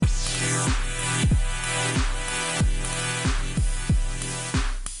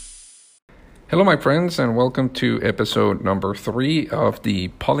Hello, my friends, and welcome to episode number 3 of the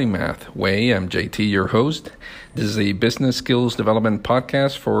Polymath Way. I'm JT, your host. This is a business skills development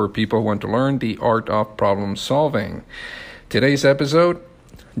podcast for people who want to learn the art of problem solving. Today's episode,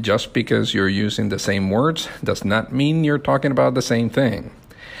 just because you're using the same words does not mean you're talking about the same thing.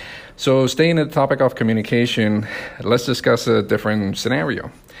 So staying at the topic of communication, let's discuss a different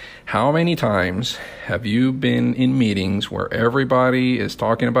scenario. How many times have you been in meetings where everybody is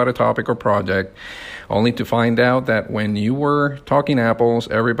talking about a topic or project, only to find out that when you were talking apples,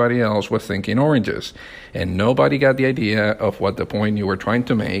 everybody else was thinking oranges, and nobody got the idea of what the point you were trying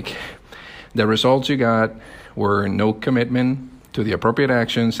to make? The results you got were no commitment to the appropriate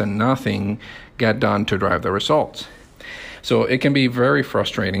actions, and nothing got done to drive the results. So it can be very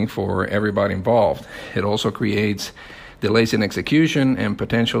frustrating for everybody involved. It also creates delays in execution and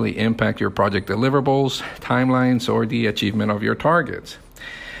potentially impact your project deliverables, timelines, or the achievement of your targets.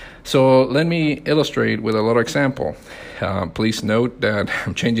 So let me illustrate with a little example. Please note that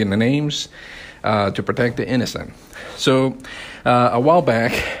I'm changing the names to protect the innocent. So a while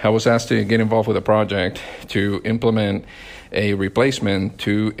back, I was asked to get involved with a project to implement a replacement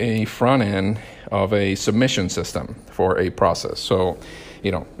to a front end of a submission system for a process. So,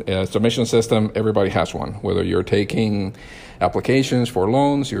 a submission system, everybody has one. Whether you're taking applications for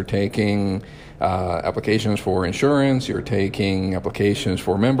loans, you're taking applications for insurance, you're taking applications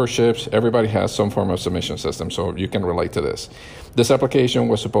for memberships, everybody has some form of submission system, so you can relate to this. This application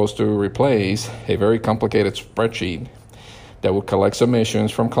was supposed to replace a very complicated spreadsheet that would collect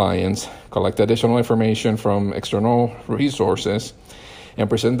submissions from clients, collect additional information from external resources, and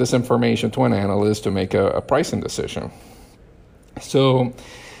present this information to an analyst to make a pricing decision. So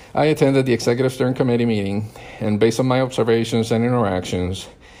I attended the executive steering committee meeting, and based on my observations and interactions,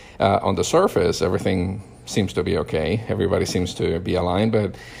 on the surface, everything seems to be okay. Everybody seems to be aligned,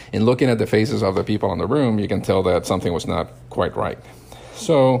 but in looking at the faces of the people in the room, you can tell that something was not quite right.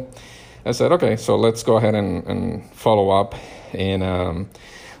 So I said, okay, so let's go ahead and follow up, and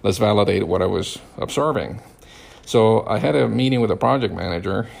let's validate what I was observing. So I had a meeting with a project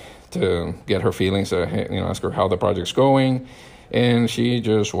manager to get her feelings, ask her how the project's going. And she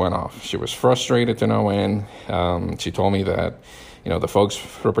just went off. She was frustrated to no end. She told me that, the folks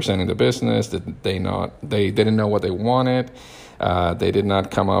representing the business, they didn't know what they wanted. They did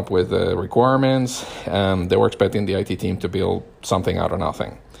not come up with the requirements. They were expecting the IT team to build something out of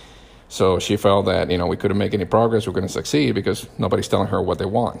nothing. So she felt that, we couldn't make any progress, we couldn't succeed because nobody's telling her what they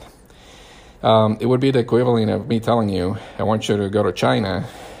want. It would be the equivalent of me telling you, I want you to go to China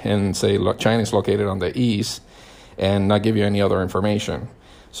and say, look, China is located on the east, and not give you any other information.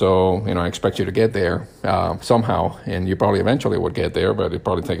 So, I expect you to get there somehow, and you probably eventually would get there, but it'd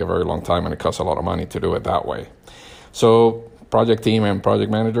probably take a very long time, and it costs a lot of money to do it that way. So, project team and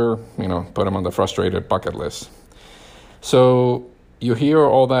project manager, put them on the frustrated bucket list. So, you hear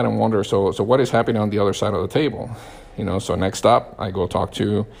all that and wonder, so what is happening on the other side of the table? So next up, I go talk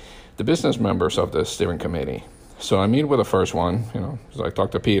to the business members of the steering committee. So I meet with the first one, so I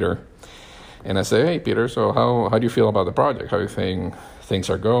talk to Peter. And I say, hey, Peter, so how do you feel about the project? How do you think things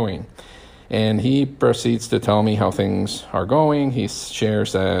are going? And he proceeds to tell me how things are going. He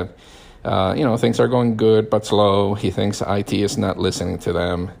shares that, things are going good but slow. He thinks IT is not listening to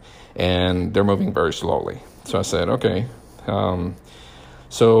them, and they're moving very slowly. So I said, okay.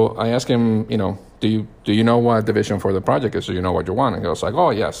 So I asked him, do you know what the vision for the project is? Do you know what you want? And he was like, oh,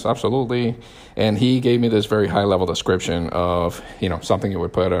 yes, absolutely. And he gave me this very high-level description of, something you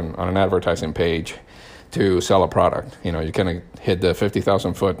would put on an advertising page to sell a product. You kind of hit the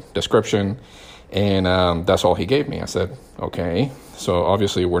 50,000-foot description, and that's all he gave me. I said, okay. So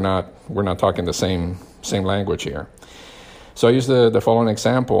obviously we're not talking the same language here. So I used the following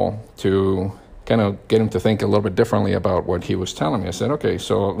example to kind of get him to think a little bit differently about what he was telling me. I said, okay,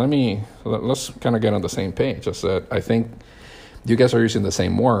 so let's kind of get on the same page. I said, I think you guys are using the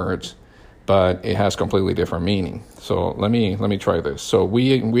same words, but it has completely different meaning. So let me try this. So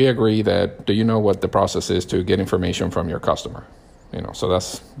we agree that, do you know what the process is to get information from your customer? So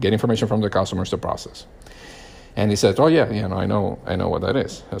that's get information from the customer is the process. And he said, oh yeah, I know what that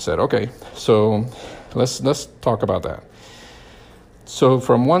is. I said, okay, so let's talk about that. So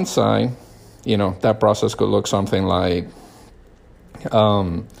from one side, that process could look something like,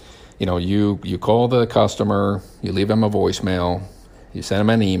 you call the customer, you leave them a voicemail, you send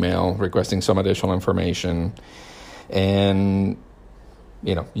them an email requesting some additional information, and,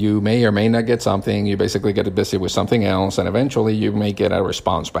 you may or may not get something. You basically get busy with something else, and eventually you may get a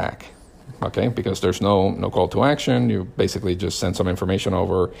response back, okay? Because there's no call to action. You basically just send some information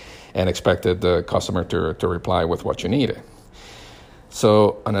over and expected the customer to reply with what you needed.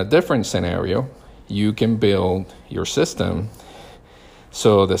 So on a different scenario, you can build your system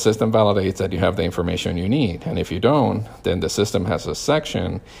so the system validates that you have the information you need. And if you don't, then the system has a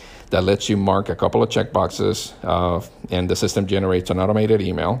section that lets you mark a couple of checkboxes, and the system generates an automated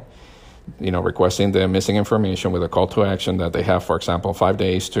email, requesting the missing information with a call to action that they have, for example, 5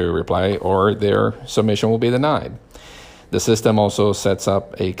 days to reply, or their submission will be denied. The system also sets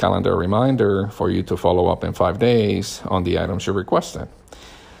up a calendar reminder for you to follow up in 5 days on the items you requested.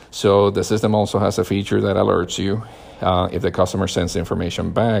 So the system also has a feature that alerts you if the customer sends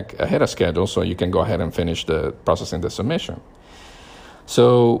information back ahead of schedule, so you can go ahead and finish processing the submission.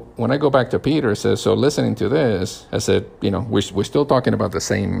 So when I go back to Peter, it says, so listening to this, I said, we're still talking about the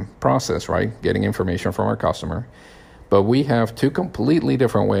same process, right? Getting information from our customer, but we have two completely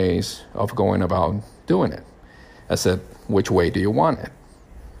different ways of going about doing it. I said, which way do you want it?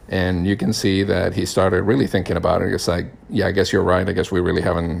 And you can see that he started really thinking about it. It's like, yeah, I guess you're right. I guess we really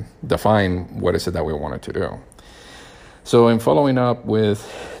haven't defined what is it that we wanted to do. So in following up with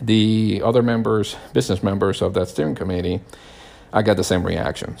the other business members of that steering committee, I got the same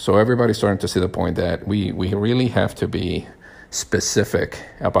reaction. So everybody's starting to see the point that we really have to be specific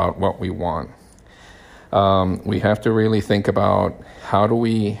about what we want. We have to really think about how do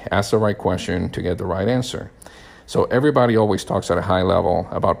we ask the right question to get the right answer. So everybody always talks at a high level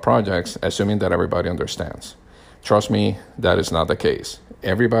about projects, assuming that everybody understands. Trust me, that is not the case.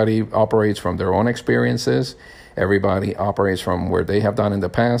 Everybody operates from their own experiences. Everybody operates from where they have done in the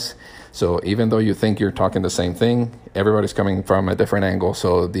past. So even though you think you're talking the same thing, everybody's coming from a different angle.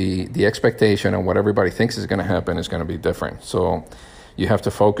 So the expectation of what everybody thinks is going to happen is going to be different. So you have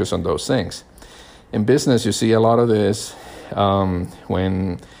to focus on those things. In business, you see a lot of this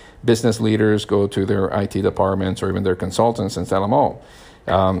when business leaders go to their IT departments or even their consultants and tell them,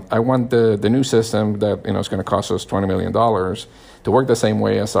 I want the new system that is going to cost us $20 million to work the same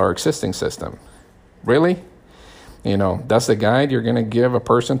way as our existing system. Really? That's the guide you're going to give a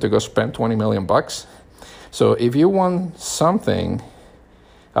person to go spend $20 million bucks? So if you want something,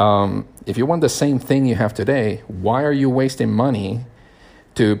 if you want the same thing you have today, why are you wasting money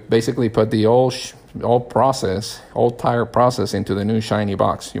to basically put the old tire process into the new shiny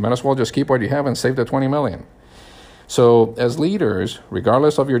box? You might as well just keep what you have and save the $20 million. So as leaders,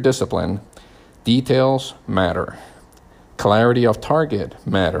 regardless of your discipline, details matter. Clarity of target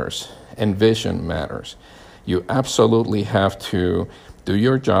matters, and vision matters. You absolutely have to do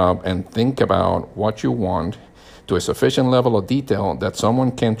your job and think about what you want to a sufficient level of detail that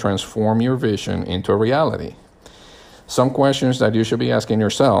someone can transform your vision into a reality. Some questions that you should be asking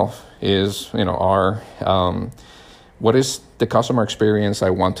yourself are what is the customer experience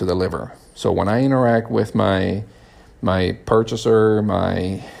I want to deliver? So when I interact with my purchaser,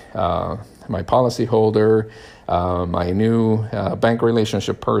 my policyholder, my new bank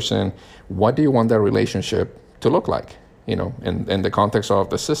relationship person, what do you want that relationship to look like? In the context of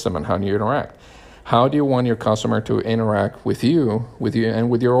the system and how you interact. How do you want your customer to interact with you and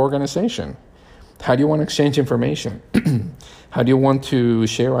with your organization? How do you want to exchange information? How do you want to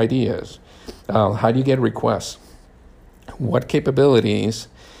share ideas? How do you get requests? What capabilities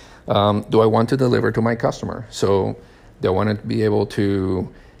do I want to deliver to my customer? So they want to be able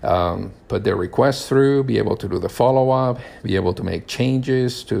to put their requests through, be able to do the follow-up, be able to make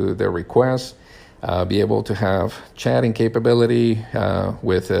changes to their requests, be able to have chatting capability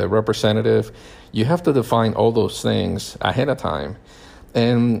with a representative. You have to define all those things ahead of time.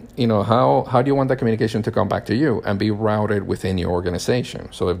 And, how do you want that communication to come back to you and be routed within your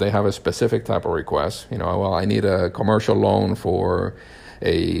organization? So if they have a specific type of request, I need a commercial loan for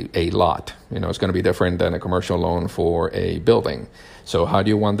a lot. It's going to be different than a commercial loan for a building. So how do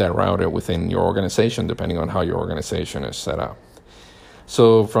you want that routed within your organization, depending on how your organization is set up?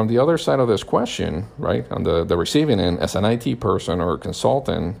 So from the other side of this question, right, on the receiving end, as an IT person or a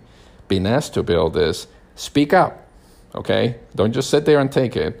consultant being asked to build this, speak up. Okay? Don't just sit there and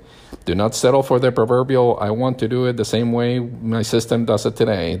take it. Do not settle for the proverbial, I want to do it the same way my system does it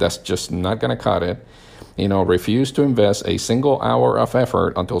today. That's just not going to cut it. Refuse to invest a single hour of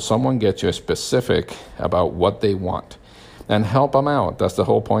effort until someone gets you specific about what they want. And help them out. That's the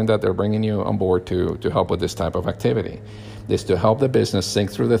whole point that they're bringing you on board to help with this type of activity. Is to help the business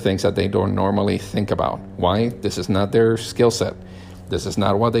think through the things that they don't normally think about. Why? This is not their skill set. This is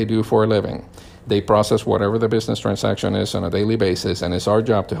not what they do for a living. They process whatever the business transaction is on a daily basis, and it's our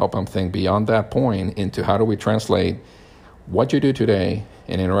job to help them think beyond that point into how do we translate what you do today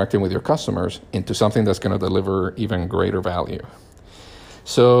in interacting with your customers into something that's going to deliver even greater value.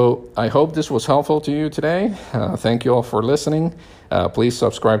 So I hope this was helpful to you today. Thank you all for listening. Please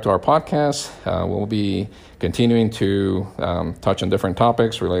subscribe to our podcast. We'll be continuing to touch on different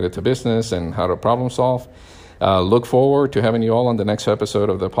topics related to business and how to problem solve. Look forward to having you all on the next episode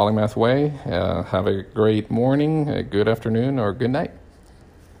of the Polymath Way. Have a great morning, a good afternoon, or good night.